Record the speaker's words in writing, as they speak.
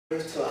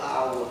To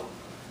our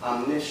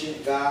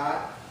omniscient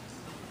God,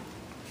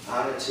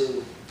 honor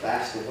to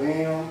Pastor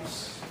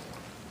Williams,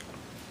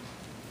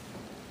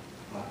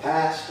 my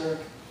pastor,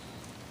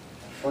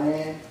 my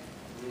friend,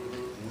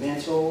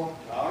 mentor.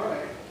 All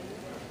right.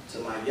 To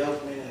my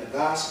yokemen in the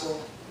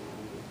gospel,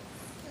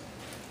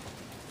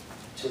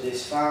 to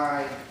this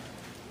fine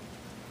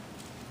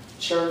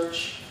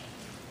church,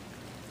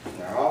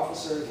 and our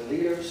officers and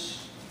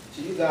leaders,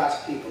 to you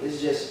God's people. It's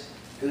just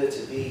good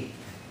to be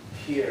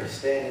here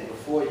standing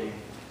before you.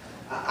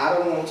 I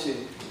don't want to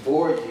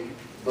bore you,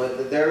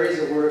 but there is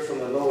a word from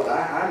the Lord.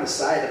 I'm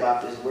excited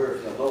about this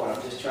word from the Lord.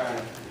 I'm just trying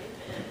to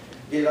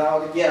get it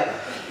all together.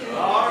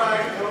 All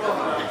right, come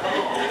on.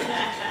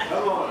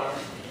 Come on. All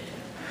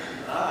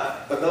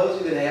right. For those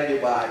of you that have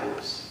your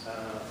Bibles,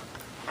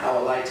 I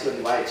would like to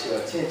invite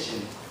your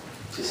attention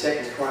to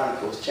 2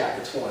 Chronicles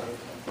chapter 20.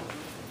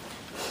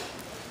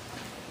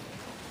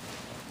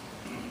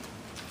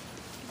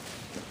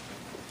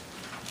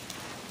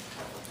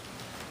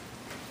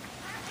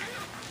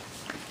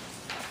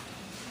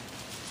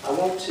 I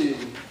want to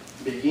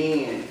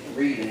begin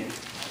reading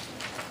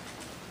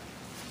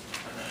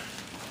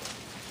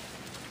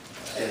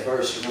at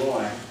verse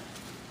 1.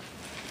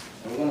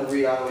 I'm going to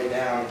read all the way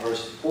down to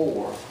verse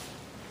 4.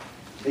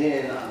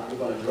 Then we're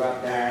going to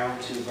drop down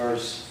to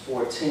verse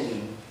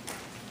 14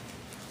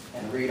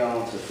 and read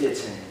on to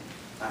 15.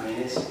 I mean,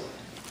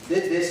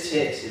 this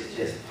text is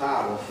just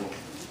powerful.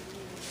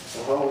 It's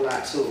a whole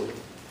lot to it.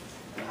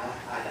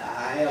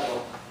 I have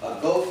a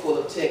go full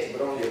of text,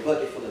 but only a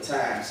bucket full of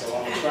time. So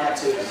I'm going to try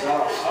to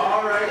exhaust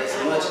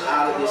as much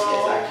out of this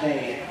as I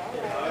can.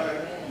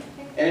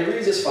 And it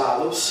reads as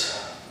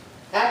follows.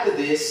 After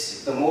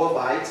this, the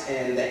Moabites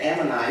and the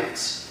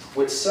Ammonites,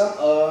 with some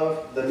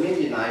of the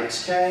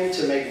Midianites, came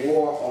to make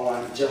war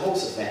on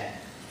Jehoshaphat.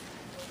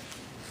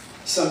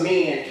 Some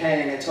men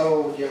came and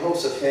told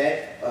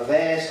Jehoshaphat, a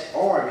vast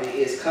army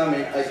is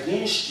coming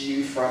against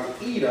you from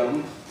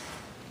Edom,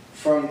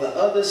 from the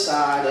other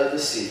side of the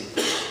sea.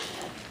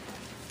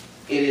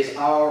 It is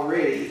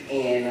already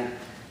in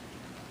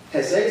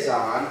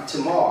Hazazon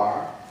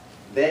Tamar,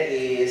 that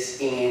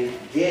is in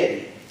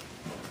Gedi.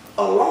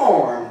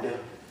 Alarmed,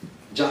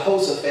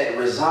 Jehoshaphat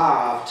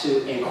resolved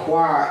to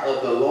inquire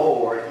of the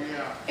Lord,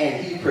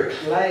 and he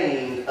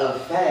proclaimed a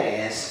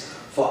fast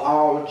for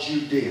all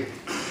Judea.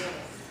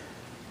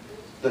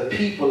 The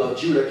people of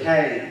Judah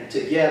came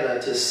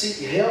together to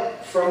seek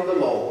help from the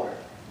Lord.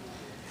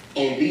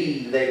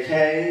 Indeed, they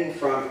came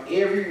from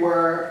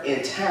everywhere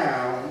in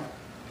town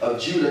of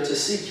Judah to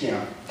seek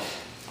him.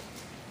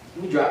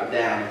 Let me drop it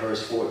down to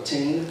verse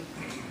 14.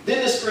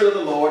 Then the Spirit of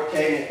the Lord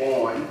came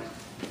on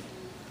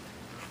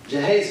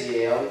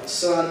Jahaziel,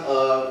 son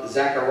of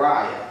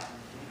Zechariah,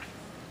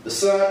 the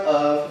son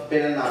of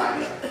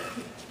Benaniah,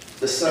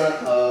 the son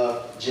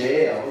of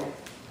Jael,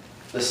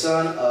 the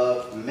son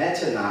of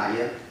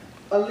Mattaniah,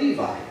 a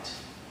Levite,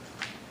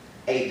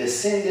 a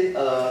descendant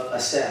of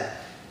Asaph.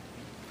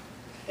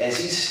 As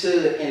he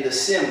stood in the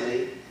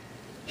assembly,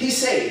 he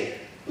said,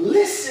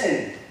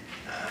 "Listen,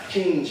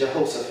 King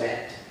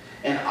Jehoshaphat,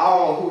 and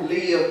all who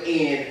live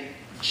in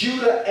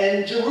Judah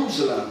and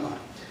Jerusalem.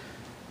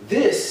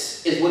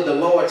 This is what the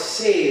Lord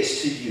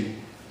says to you.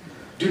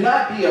 Do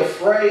not be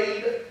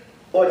afraid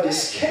or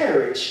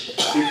discouraged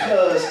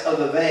because of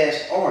the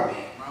vast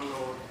army.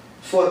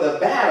 For the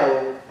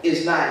battle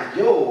is not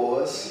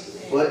yours,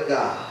 but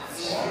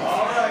God's."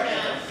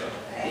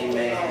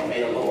 Amen.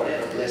 May the Lord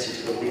add a blessing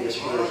to the readers,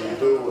 hearers, and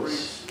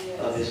doers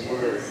of his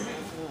word.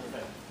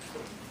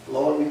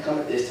 Lord, we come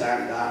at this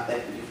time, God,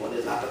 thank you for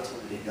this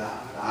opportunity, God.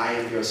 I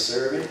am your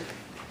servant.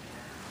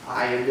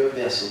 I am your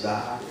vessel,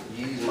 God.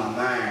 Use my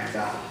mind,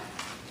 God,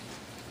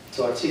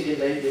 to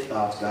articulate your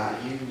thoughts, God.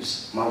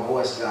 Use my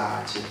voice,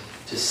 God,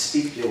 to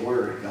speak your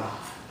word, God.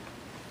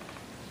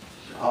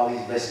 All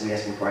these blessings we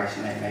ask in Christ's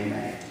name.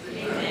 Amen.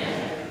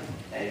 Amen.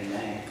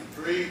 Amen.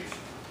 Preach.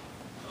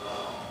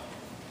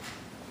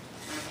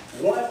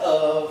 One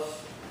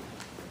of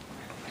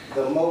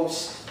the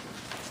most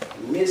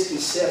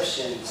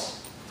misconceptions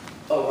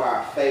of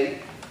our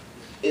faith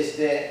is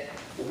that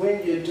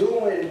when you're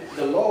doing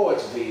the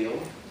Lord's will,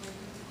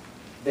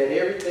 that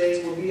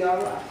everything will be all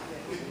right.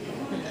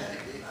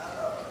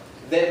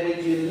 That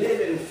when you're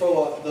living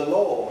for the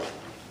Lord,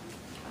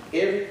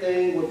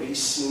 everything will be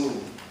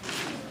smooth.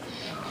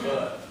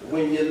 But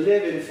when you're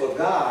living for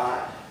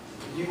God,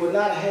 you will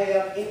not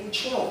have any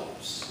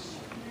troubles.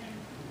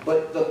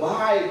 But the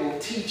Bible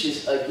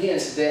teaches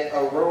against that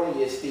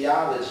erroneous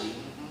theology.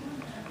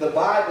 The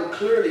Bible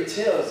clearly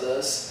tells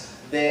us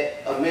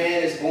that a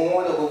man is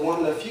born of a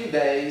woman a few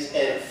days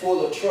and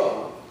full of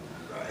trouble.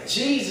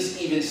 Jesus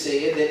even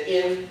said that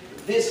in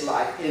this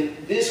life, in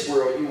this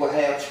world, you will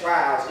have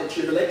trials and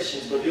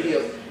tribulations, but be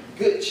of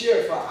good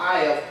cheer, for I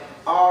have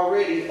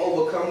already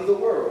overcome the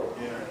world.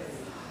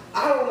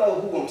 I don't know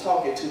who I'm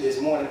talking to this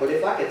morning, but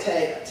if I could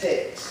tag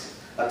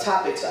a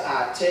topic to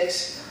our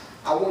text,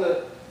 I want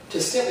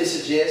to simply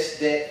suggest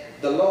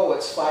that the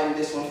Lord's fighting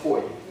this one for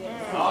you.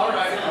 All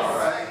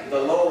right. The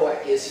Lord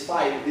is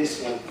fighting this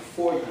one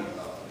for you.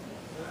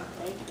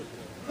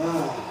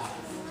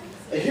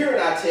 Here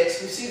in our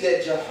text, we see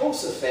that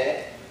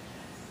Jehoshaphat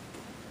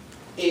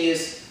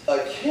is a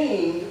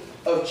king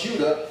of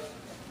Judah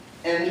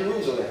and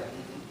Jerusalem.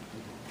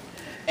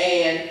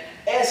 And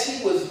as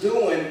he was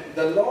doing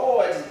the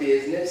Lord's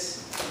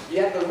business, you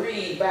have to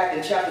read back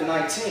in chapter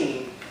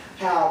 19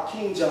 how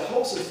King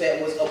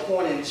Jehoshaphat was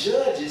appointing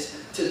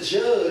judges to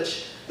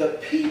judge the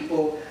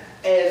people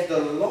as the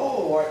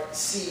Lord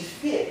see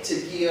fit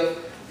to give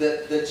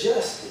the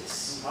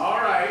justice. All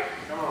right.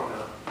 Come on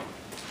now.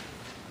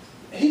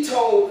 He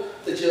told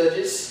the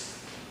judges,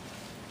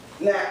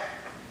 now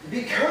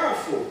be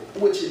careful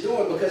what you're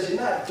doing, because you're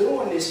not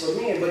doing this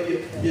for men, but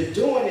you're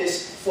doing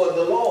this for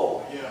the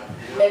Lord.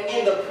 Yeah. And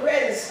in the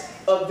presence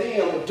of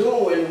them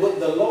doing what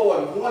the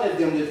Lord wanted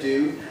them to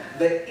do,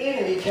 the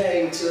enemy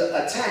came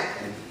to attack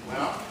them.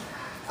 Well,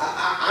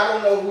 I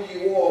don't know who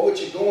you are, what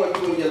you're going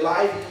through in your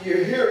life.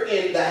 You're here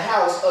in the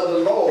house of the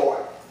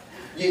Lord.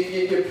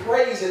 You're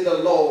praising the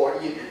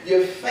Lord.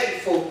 You're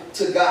faithful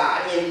to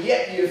God. And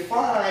yet you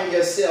find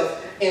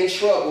yourself in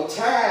trouble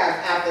time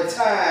after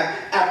time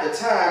after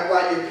time.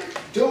 While you're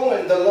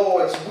doing the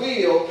Lord's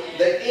will,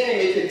 the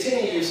enemy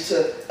continues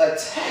to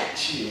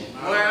attack you.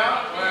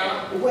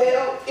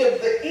 Well,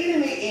 if the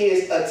enemy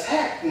is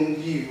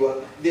attacking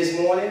you this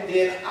morning,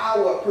 then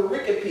our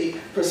pericope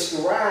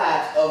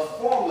prescribes a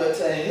formula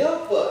to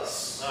help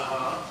us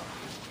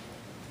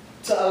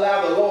to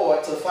allow the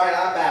Lord to fight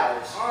our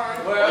battles. all right.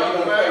 Are you going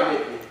to pray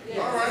with me? Yes.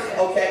 All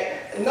right. Okay,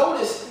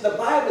 notice the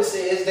Bible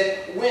says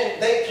that when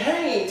they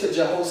came to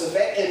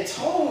Jehoshaphat and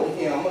told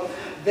him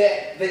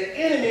that the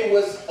enemy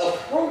was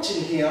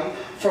approaching him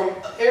from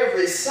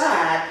every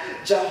side,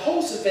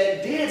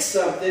 Jehoshaphat did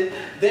something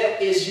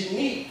that is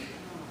unique.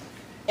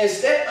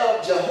 Instead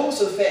of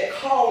Jehoshaphat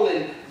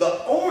calling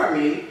the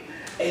army,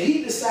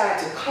 he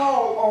decided to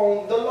call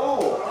on the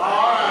Lord. All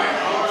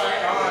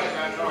right.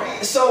 That's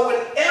right. So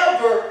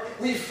whenever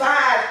we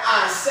find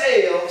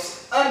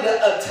ourselves under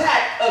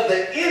attack of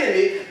the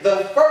enemy,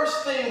 the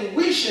first thing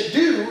we should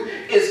do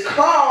is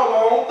call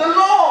on the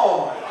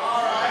Lord.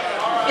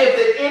 If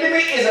the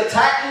enemy is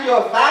attacking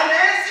your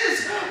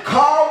finances,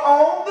 call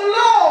on the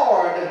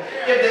Lord.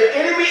 If the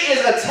enemy is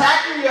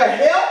attacking your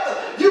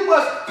health, you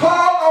must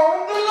call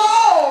on the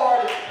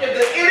Lord. If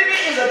the enemy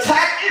is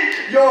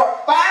attacking your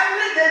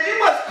family, then you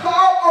must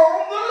call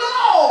on the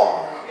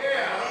Lord.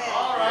 Yeah.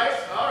 All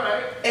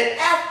right. And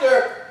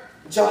after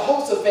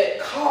Jehoshaphat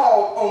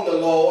called on the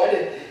Lord,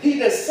 he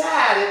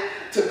decided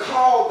to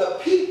call the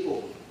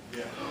people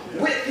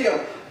with him.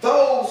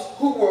 Those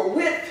who were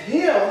with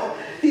him,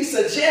 he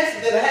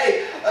suggested that,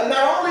 hey,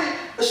 not only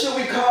should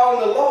we call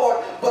on the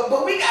Lord,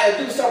 but we got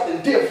to do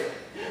something different.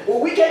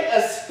 Well, we can't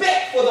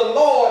expect for the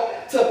Lord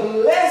to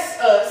bless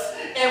us,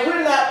 and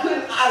we're not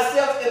putting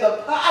ourselves in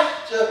the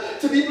posture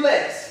to be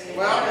blessed.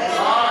 Well,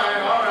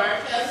 all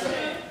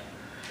right.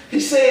 He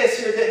says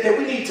here that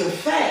we need to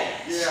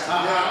fast.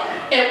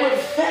 Yeah. And what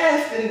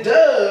fasting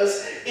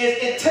does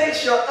is it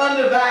takes your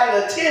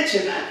undivided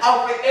attention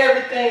off of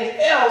everything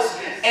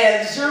else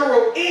and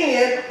zero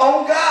in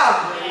on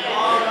God.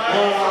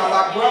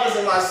 My brothers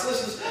and my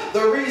sisters,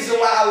 the reason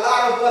why a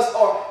lot of us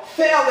are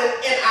failing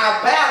in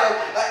our battle,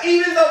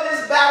 even though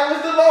this battle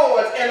is the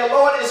Lord's and the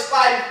Lord is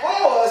fighting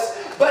for us,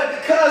 but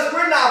because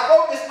we're not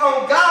focused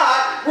on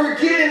God, we're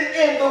getting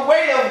in the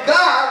way of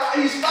God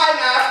while He's fighting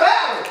our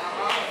battle.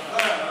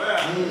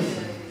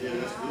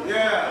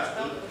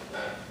 Yeah.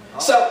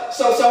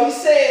 So he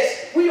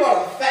says we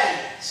ought to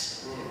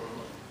fast.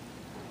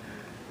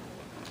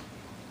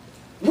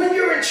 When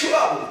you're in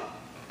trouble,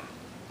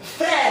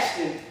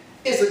 fasting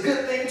is a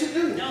good thing to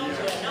do. No.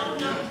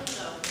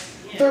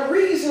 The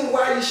reason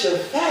why you should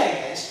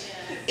fast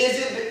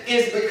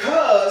is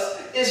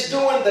because it's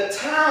during the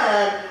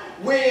time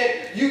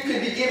when you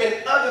could be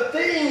giving other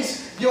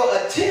things your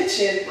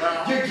attention,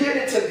 you're giving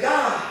it to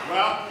God.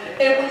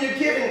 And when you're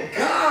giving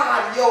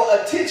God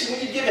your attention,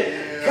 when you're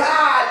giving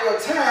God your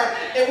time,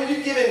 and when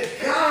you're giving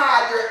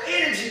God your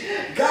energy,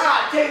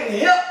 God can't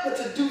help but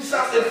to do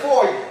something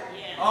for you.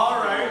 All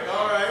right.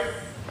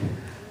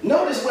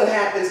 Notice what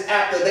happens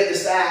after they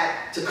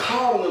decide to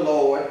call on the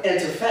Lord and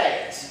to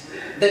fast.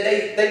 That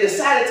they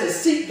decided to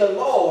seek the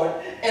Lord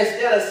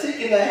instead of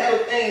seeking to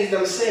handle things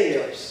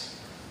themselves.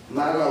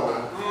 My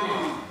Lord.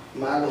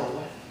 My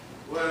Lord.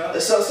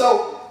 Well,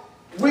 So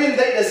when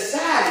they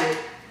decided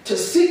to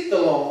seek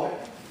the Lord,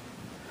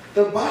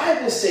 the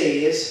Bible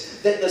says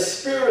that the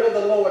Spirit of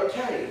the Lord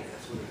came.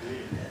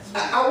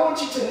 I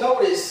want you to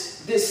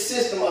notice this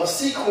system of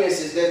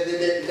sequences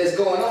that's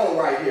going on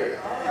right here.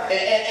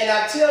 And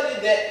I tell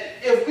you that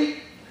if we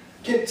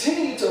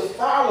continue to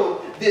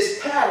follow this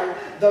pattern,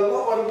 the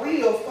Lord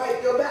will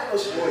fight your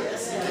battles for you.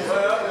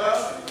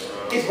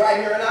 It's right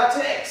here in our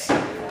text.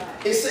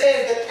 It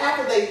says that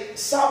after they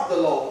sought the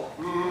Lord,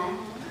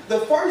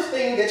 the first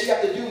thing that you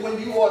have to do when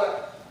you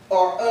are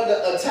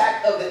under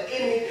attack of the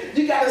enemy,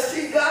 you got to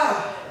seek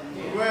God.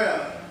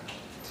 well.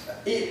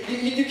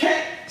 You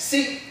can't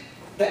seek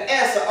the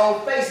answer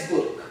on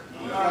Facebook.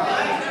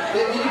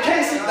 You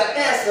can't seek the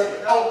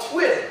answer on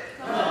Twitter.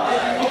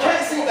 You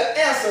can't seek the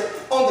answer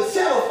on the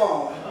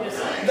telephone.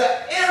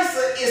 The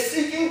answer is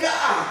seeking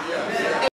God.